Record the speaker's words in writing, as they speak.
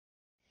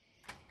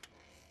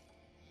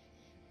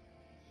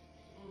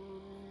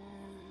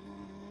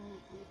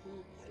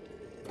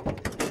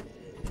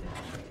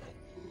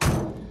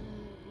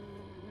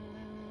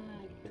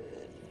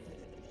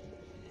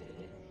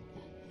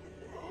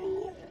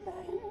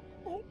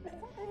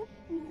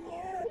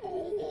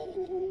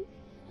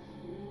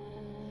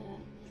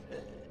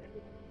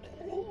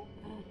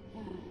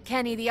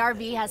Kenny, the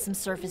RV has some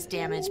surface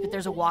damage, but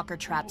there's a walker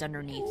trapped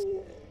underneath.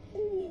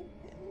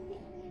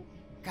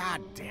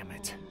 God damn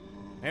it.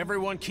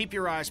 Everyone keep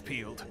your eyes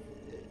peeled.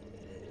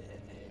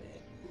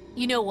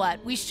 You know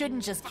what? We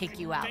shouldn't just kick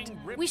you out.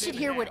 We should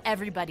hear what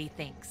everybody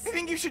thinks. I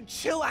think you should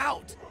chill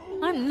out.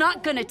 I'm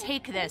not gonna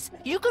take this.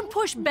 You can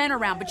push Ben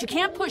around, but you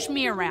can't push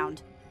me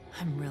around.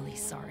 I'm really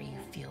sorry you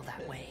feel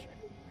that way.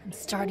 I'm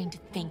starting to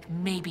think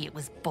maybe it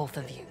was both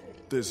of you.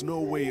 There's no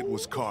way it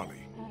was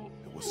Carly.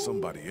 It was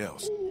somebody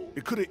else.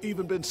 It could have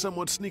even been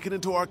someone sneaking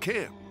into our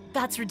camp.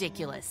 That's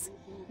ridiculous.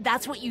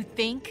 That's what you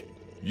think?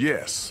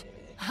 Yes.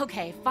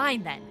 Okay,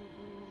 fine then.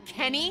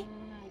 Kenny?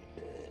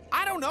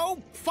 I don't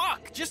know.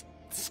 Fuck. Just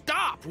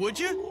stop, would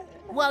you?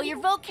 Well,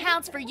 your vote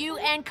counts for you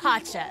and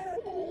Katja.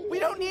 We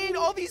don't need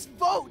all these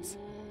votes.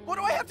 What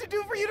do I have to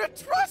do for you to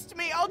trust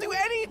me? I'll do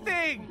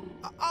anything.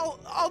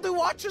 I'll do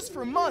watches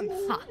for months.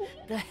 Huh,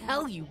 the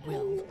hell you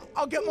will.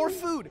 I'll get more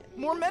food,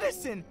 more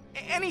medicine,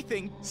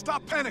 anything.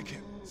 Stop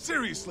panicking.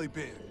 Seriously,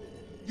 Ben.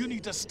 You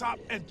need to stop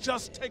and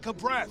just take a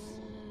breath.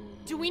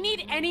 Do we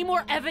need any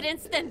more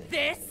evidence than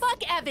this?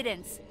 Fuck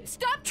evidence!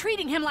 Stop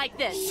treating him like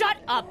this! Shut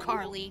up,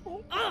 Carly.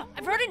 Ugh,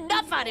 I've heard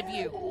enough out of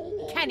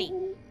you. Kenny,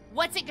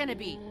 what's it gonna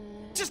be?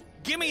 Just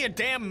give me a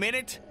damn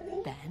minute.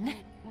 Ben,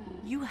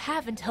 you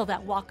have until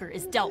that walker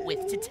is dealt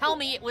with to tell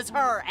me it was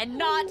her and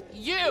not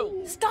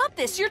you. Stop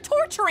this! You're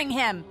torturing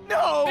him!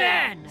 No!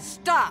 Ben!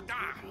 Stop!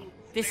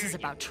 This is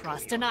about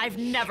trust, and I've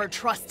never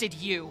trusted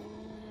you.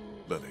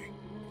 Lily,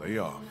 lay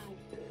off.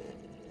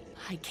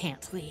 I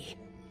can't, Lee.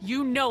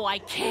 You know I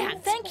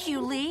can't. Thank you,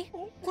 Lee.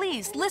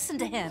 Please, listen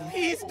to him.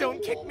 Please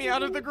don't kick me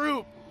out of the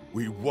group.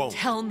 We won't.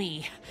 Tell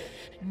me.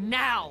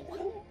 Now.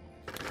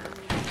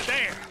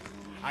 There.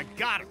 I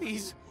got him.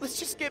 Please, let's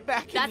just get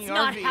back That's in the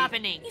not RV.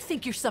 happening. You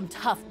think you're some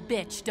tough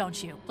bitch,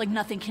 don't you? Like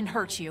nothing can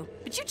hurt you.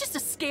 But you're just a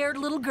scared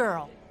little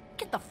girl.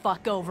 Get the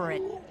fuck over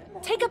it.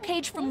 Take a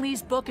page from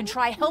Lee's book and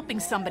try helping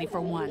somebody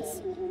for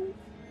once.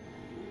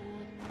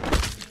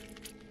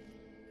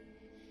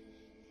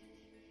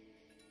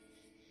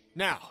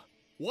 Now,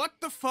 what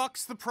the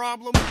fuck's the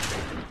problem?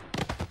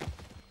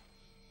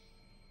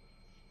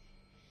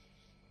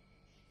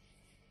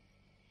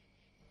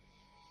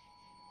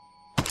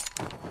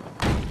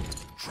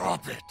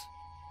 Drop it.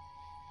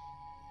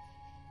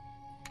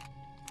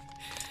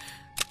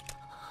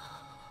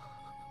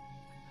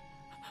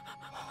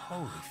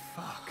 Holy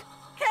fuck.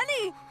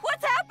 Kenny,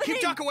 what's happening?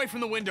 Keep duck away from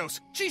the windows.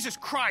 Jesus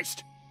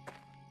Christ.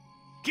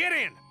 Get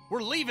in.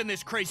 We're leaving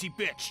this crazy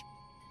bitch.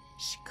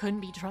 She couldn't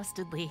be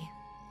trusted, Lee.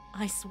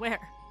 I swear.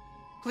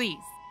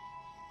 Please.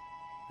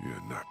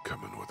 You're not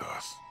coming with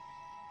us.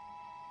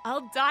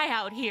 I'll die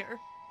out here.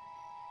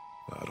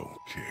 I don't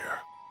care.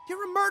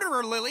 You're a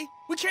murderer, Lily.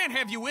 We can't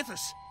have you with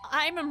us.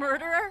 I'm a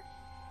murderer?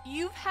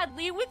 You've had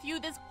Lee with you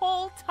this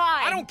whole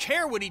time. I don't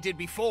care what he did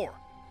before.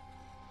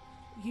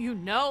 You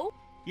know?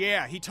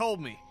 Yeah, he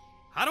told me.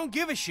 I don't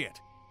give a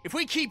shit. If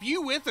we keep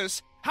you with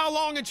us, how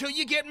long until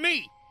you get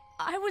me?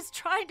 I was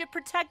trying to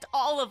protect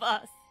all of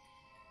us.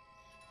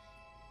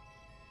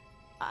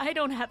 I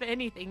don't have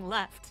anything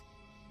left.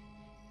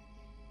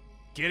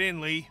 Get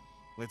in, Lee.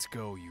 Let's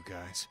go, you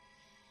guys.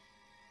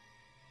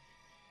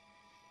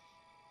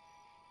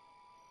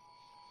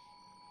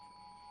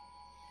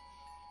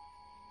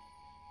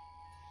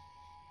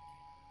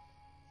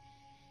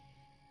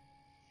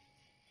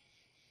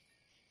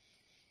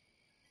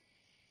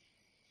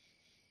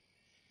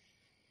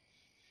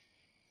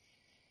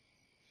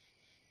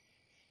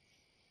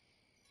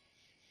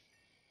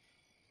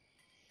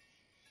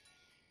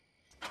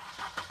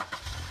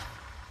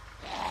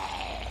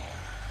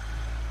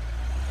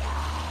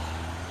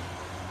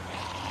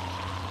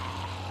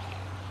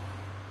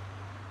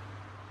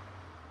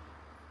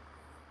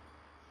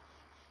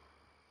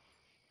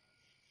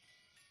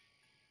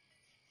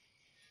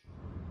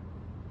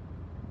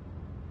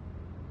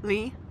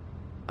 Lee,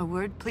 a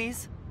word,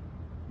 please?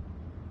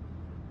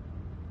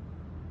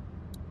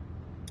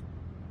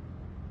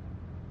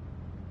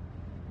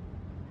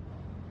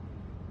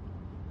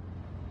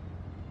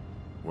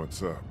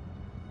 What's up?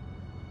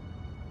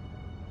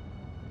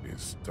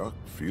 Is Duck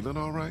feeling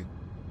all right?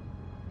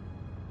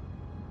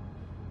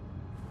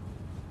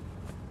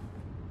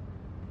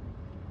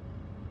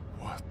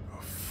 What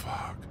the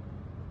fuck?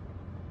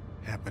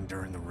 Happened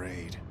during the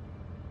raid.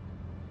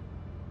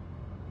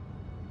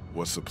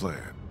 What's the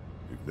plan?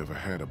 You've never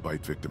had a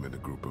bite victim in the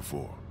group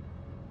before.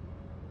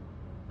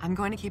 I'm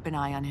going to keep an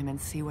eye on him and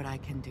see what I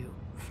can do,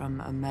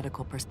 from a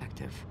medical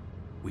perspective.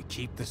 We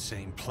keep the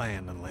same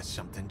plan unless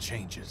something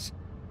changes.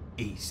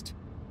 East.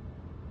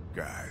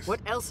 Guys.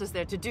 What else is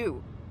there to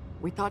do?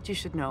 We thought you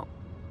should know.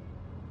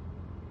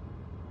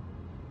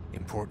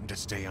 Important to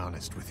stay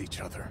honest with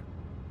each other.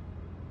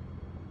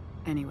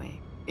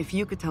 Anyway, if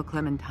you could tell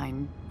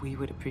Clementine, we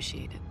would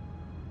appreciate it.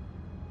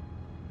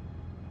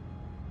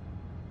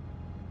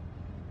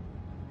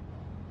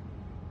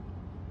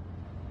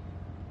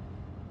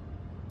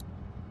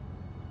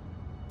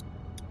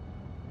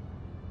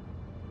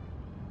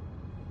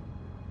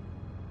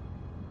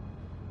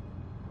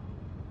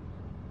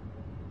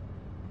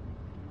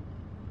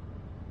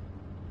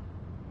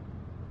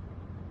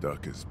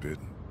 Duck is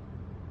bitten.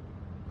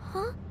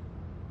 Huh?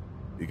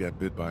 He got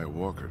bit by a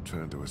walker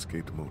trying to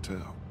escape the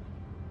motel.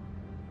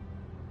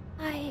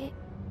 I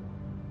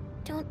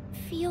don't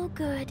feel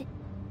good.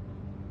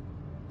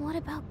 What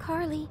about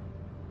Carly?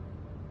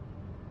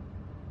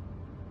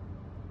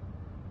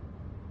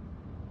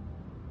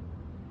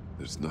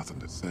 There's nothing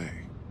to say.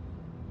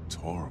 It's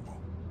horrible.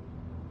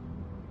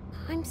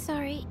 I'm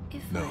sorry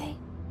if No,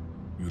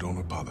 you don't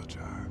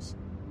apologize.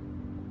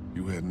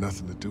 You had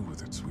nothing to do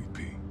with it, Sweet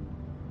Pea.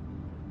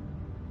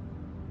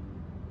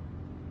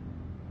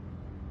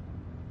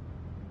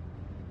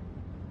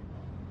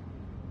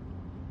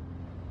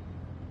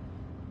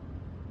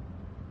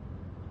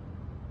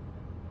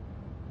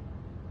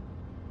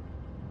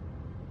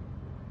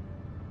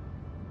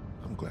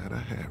 I'm glad I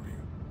have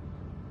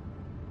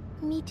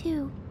you. Me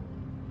too.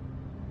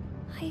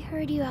 I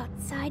heard you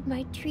outside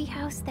my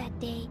treehouse that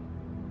day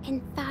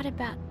and thought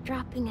about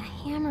dropping a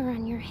hammer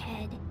on your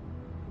head.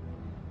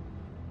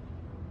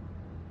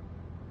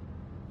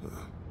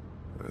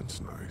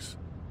 That's nice.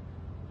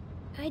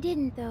 I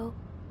didn't, though.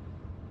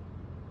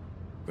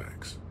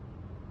 Thanks.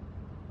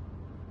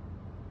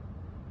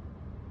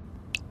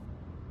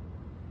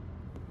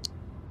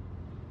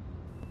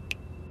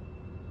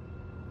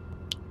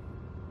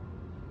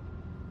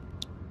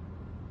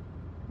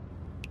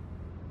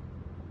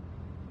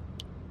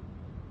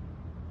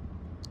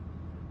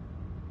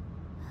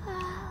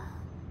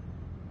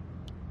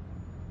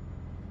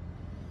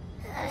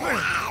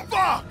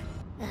 Fuck!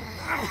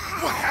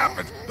 What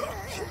happened?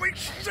 Holy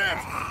shit!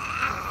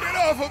 Get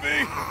off of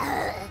me!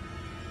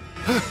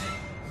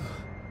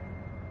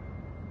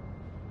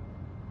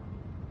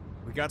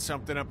 We got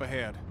something up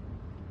ahead.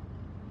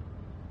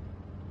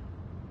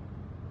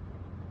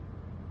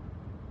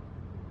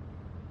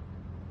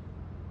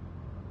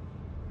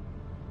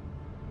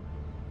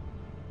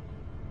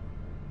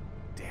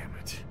 Damn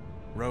it.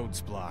 Road's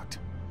blocked.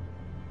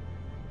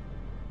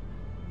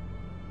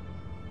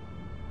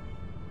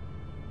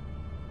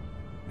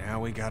 Now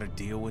we gotta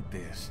deal with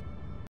this.